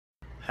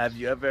Have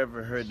you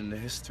ever heard in the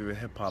history of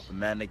hip-hop a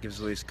man that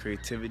gives away his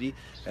creativity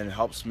and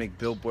helps make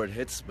Billboard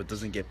hits but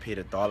doesn't get paid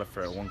 $1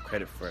 for it, one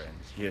credit for it, and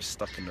he's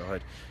stuck in the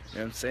hood? You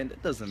know what I'm saying?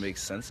 That doesn't make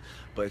sense,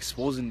 but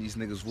exposing these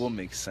niggas will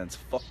make sense.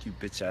 Fuck you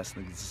bitch-ass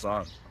niggas, it's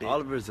on.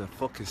 Oliver's a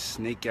fucking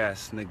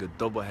snake-ass nigga,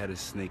 double-headed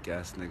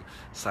snake-ass nigga,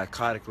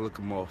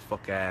 psychotic-looking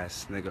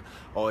motherfucker-ass nigga,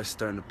 always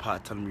stirring the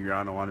pot, telling me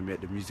Rihanna wanted me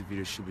at the music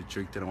video shoot, but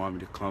Drake didn't want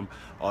me to come.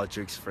 All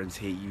Drake's friends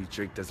hate you,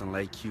 Drake doesn't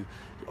like you.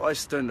 You always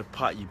stirring the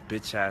pot, you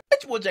bitch-ass.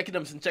 It's your boy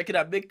Akademiks, and check it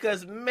out,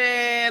 because,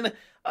 man,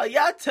 are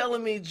y'all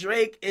telling me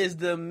Drake is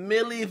the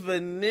Milli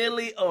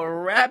Vanilli of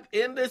rap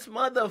in this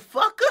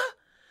motherfucker?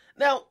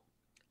 Now,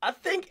 I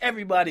think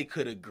everybody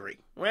could agree,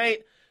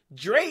 right?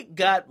 Drake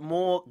got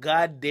more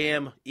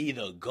goddamn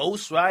either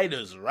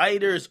ghostwriters,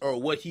 writers,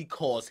 or what he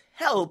calls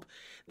help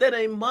than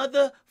a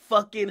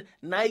motherfucking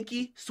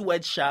Nike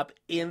sweatshop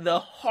in the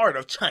heart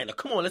of China.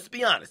 Come on, let's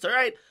be honest, all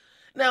right?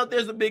 Now,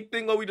 there's a big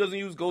thing, he doesn't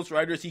use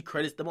ghostwriters, he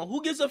credits them all.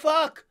 Who gives a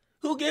fuck?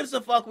 Who gives a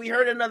fuck? We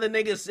heard another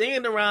nigga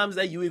singing the rhymes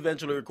that you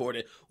eventually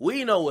recorded.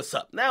 We know what's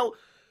up. Now,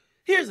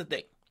 here's the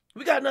thing.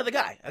 We got another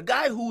guy. A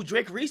guy who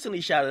Drake recently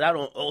shouted out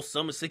on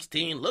Summer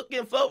 16,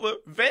 looking for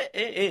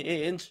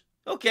revenge.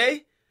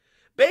 Okay?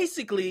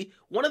 Basically,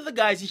 one of the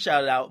guys he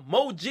shouted out,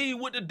 Mo G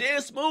with the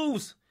dance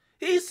moves.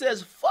 He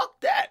says,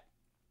 fuck that.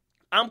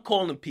 I'm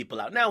calling people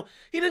out. Now,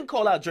 he didn't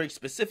call out Drake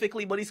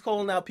specifically, but he's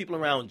calling out people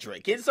around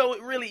Drake. And so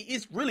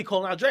he's really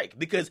calling out Drake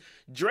because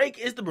Drake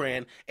is the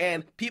brand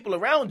and people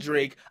around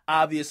Drake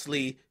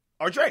obviously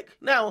are Drake.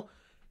 Now,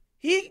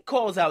 he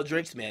calls out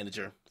Drake's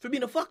manager for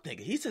being a fuck nigga.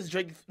 He says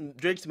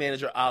Drake's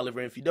manager, Oliver,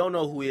 and if you don't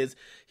know who he is,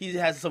 he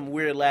has some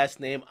weird last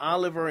name.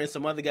 Oliver and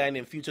some other guy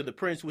named Future the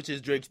Prince, which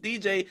is Drake's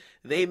DJ.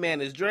 They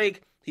manage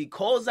Drake. He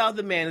calls out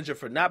the manager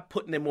for not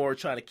putting him or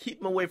trying to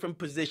keep him away from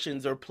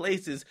positions or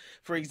places.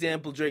 For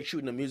example, Drake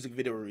shooting a music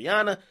video with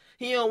Rihanna.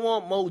 He don't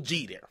want Mo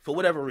G there for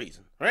whatever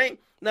reason, right?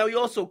 Now, he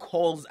also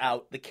calls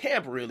out the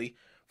camp, really,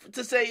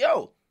 to say,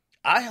 yo,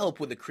 I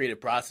helped with the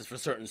creative process for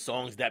certain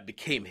songs that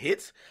became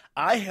hits.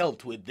 I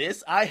helped with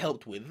this. I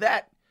helped with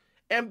that.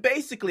 And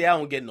basically, I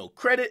don't get no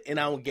credit and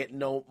I don't get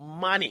no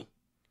money.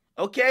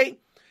 Okay?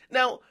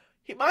 Now,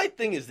 my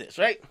thing is this,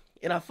 right?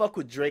 And I fuck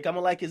with Drake. I'm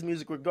going to like his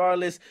music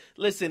regardless.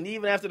 Listen,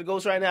 even after the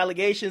ghostwriting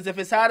allegations, if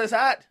it's hot, it's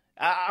hot.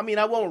 I mean,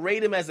 I won't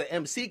rate him as an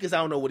MC because I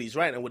don't know what he's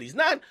writing and what he's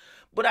not.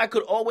 But I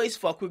could always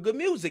fuck with good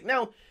music.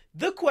 Now,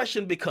 the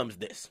question becomes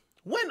this.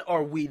 When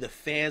are we, the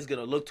fans, going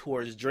to look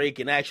towards Drake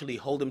and actually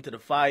hold him to the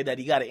fire that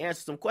he got to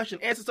answer some question?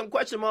 Answer some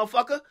question,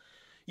 motherfucker.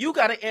 You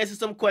got to answer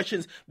some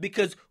questions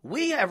because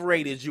we have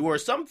rated you, or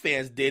some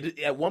fans did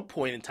at one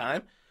point in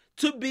time,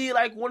 to be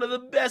like one of the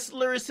best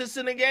lyricists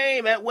in the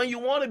game at when you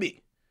want to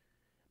be.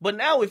 But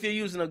now if you're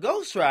using a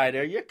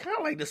ghostwriter, you're kind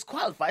of like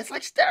disqualified. It's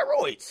like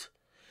steroids.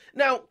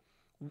 Now,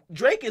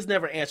 Drake has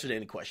never answered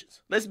any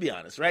questions. Let's be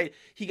honest, right?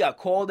 He got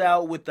called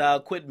out with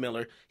Quit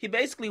Miller. He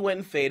basically went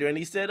and faded and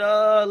he said,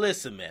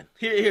 listen, man,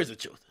 here's the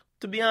truth.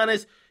 To be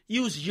honest,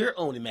 use your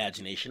own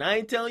imagination. I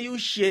ain't telling you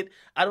shit.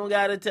 I don't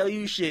got to tell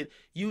you shit.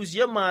 Use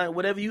your mind.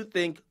 Whatever you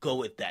think, go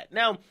with that.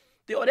 Now,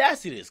 the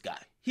audacity of this guy.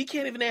 He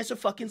can't even answer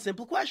fucking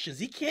simple questions.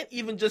 He can't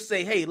even just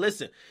say, hey,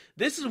 listen,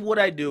 this is what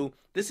I do.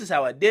 This is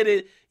how I did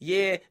it.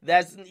 Yeah,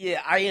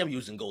 I am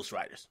using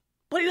ghostwriters.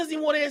 But he doesn't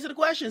even want to answer the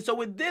question. So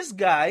with this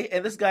guy,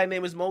 and this guy's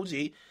name is Mo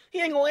G,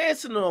 he ain't going to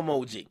answer no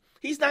Mo G.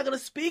 He's not going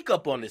to speak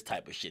up on this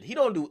type of shit. He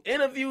don't do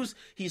interviews.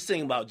 He's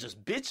singing about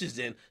just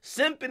bitches and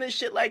simping and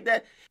shit like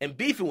that and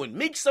beefing with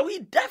Meek. So he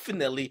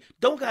definitely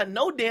don't got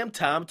no damn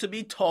time to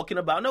be talking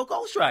about no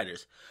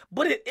ghostwriters.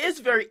 But it is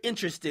very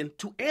interesting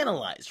to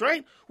analyze,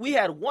 right? We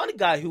had one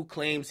guy who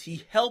claims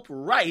he helped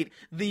write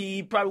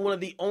probably one of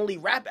the only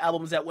rap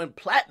albums that went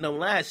platinum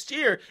last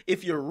year.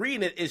 If you're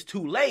reading it, it's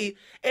too late.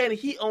 And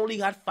he only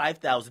got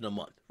 $5,000 a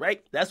month,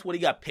 right? That's what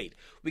he got paid.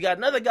 We got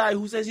another guy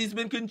who says he's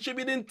been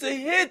contributing to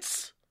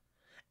hits.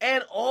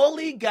 And all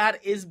he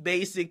got is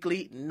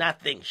basically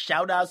nothing.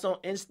 Shout outs on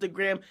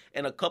Instagram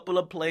and a couple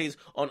of plays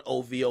on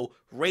OvO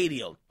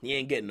radio. He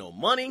ain't getting no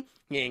money.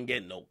 He ain't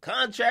getting no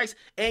contracts.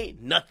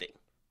 Ain't nothing.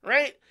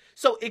 Right?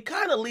 So it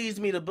kind of leads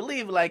me to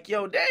believe like,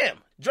 yo, damn,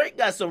 Drake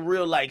got some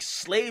real like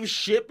slave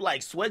ship,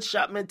 like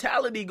sweatshop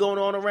mentality going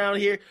on around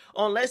here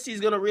unless he's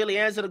going to really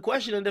answer the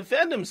question and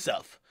defend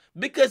himself.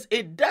 Because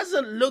it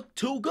doesn't look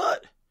too good.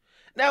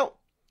 Now,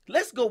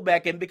 let's go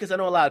back, and because I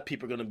know a lot of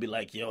people are going to be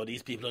like, yo,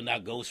 these people are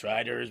not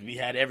ghostwriters. We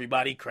had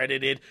everybody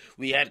credited.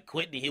 We had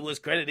Whitney, he was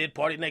credited.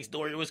 Party Next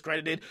Door, he was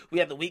credited. We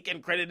had The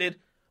Weeknd credited.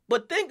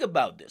 But think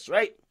about this,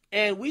 right?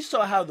 And we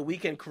saw how The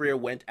Weeknd career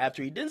went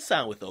after he didn't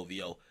sign with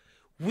OvO.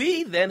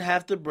 We then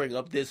have to bring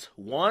up this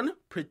one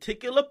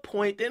particular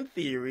point in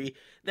theory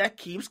that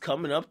keeps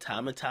coming up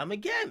time and time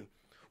again.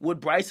 Would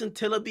Bryson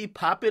Tiller be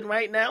popping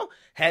right now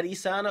had he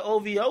signed to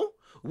OvO?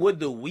 Would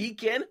The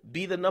Weeknd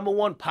be the number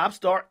one pop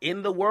star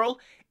in the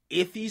world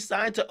if he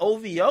signed to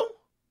OvO?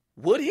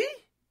 Would he?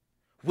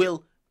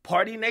 Will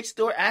Party Next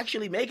Door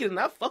actually make it? And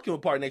I'm fucking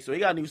with Party Next Door. He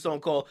got a new song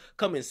called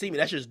Come and See Me.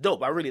 That's just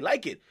dope. I really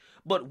like it.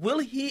 But will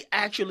he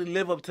actually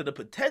live up to the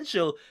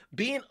potential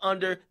being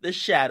under the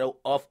shadow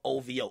of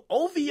OvO?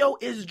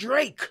 OvO is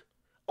Drake.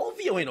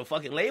 OVO ain't no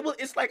fucking label.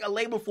 It's like a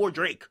label for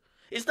Drake.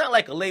 It's not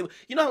like a label.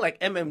 You know how like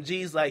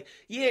MMG's like,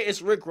 yeah,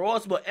 it's Rick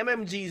Ross, but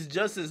MMG's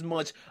just as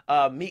much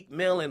Meek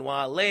Mill and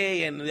Wale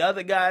and the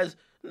other guys.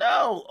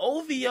 No,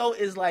 OVO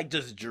is like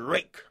just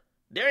Drake.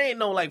 There ain't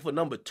no like for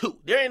number 2.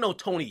 There ain't no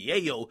Tony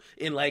Yayo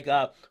in like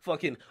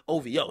fucking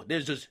OVO.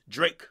 There's just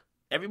Drake.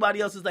 Everybody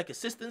else is like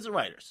assistants and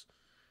writers.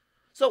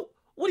 So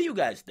what do you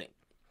guys think?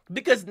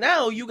 Because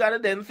now you gotta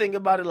then think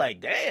about it like,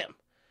 damn.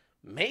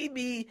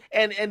 Maybe,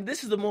 and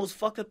this is the most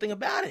fucked up thing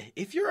about it.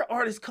 If you're an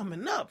artist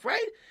coming up,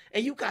 right,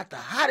 and you got the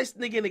hottest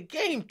nigga in the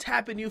game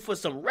tapping you for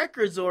some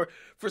records or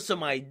for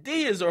some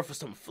ideas or for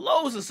some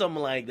flows or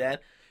something like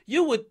that,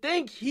 you would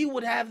think he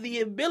would have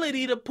the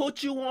ability to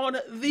put you on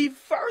the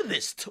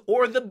furthest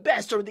or the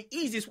best or the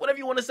easiest, whatever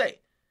you want to say.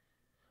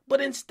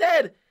 But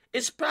instead,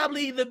 it's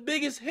probably the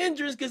biggest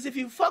hindrance because if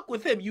you fuck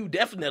with him, you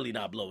definitely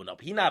not blowing up.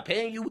 He not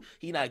paying you.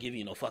 He not giving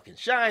you no fucking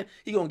shine.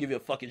 He gonna give you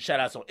a fucking shout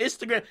outs on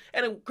Instagram.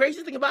 And the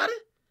crazy thing about it,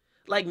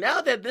 like now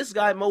that this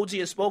guy Moji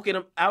has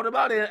spoken out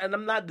about it, and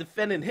I'm not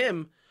defending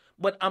him,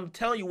 but I'm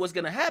telling you what's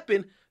gonna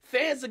happen,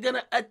 fans are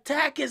gonna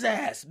attack his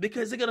ass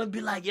because they're gonna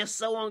be like, you're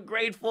so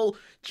ungrateful.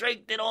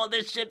 Drake did all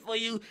this shit for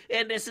you,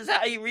 and this is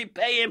how you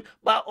repay him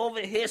by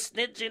over here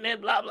snitching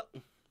and blah blah.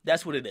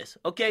 That's what it is,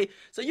 okay?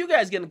 So you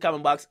guys get in the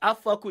comment box. I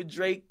fuck with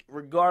Drake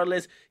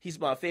regardless. He's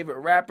my favorite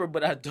rapper,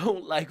 but I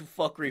don't like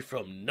fuckery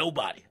from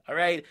nobody, all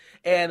right?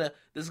 And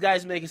this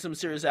guy's making some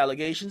serious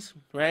allegations,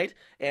 right?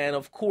 And,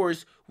 of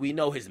course, we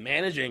know his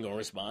manager ain't gonna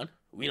respond.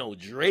 We know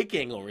Drake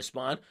ain't gonna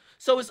respond.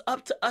 So it's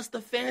up to us, the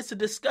fans, to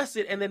discuss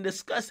it and then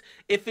discuss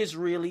if it's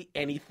really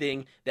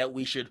anything that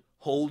we should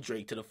hold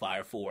Drake to the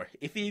fire for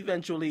if he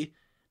eventually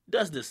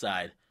does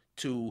decide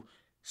to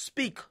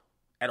speak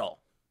at all.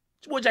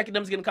 It's your boy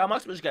Akademiks getting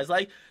comments. What you guys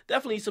like?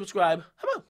 Definitely subscribe. How about?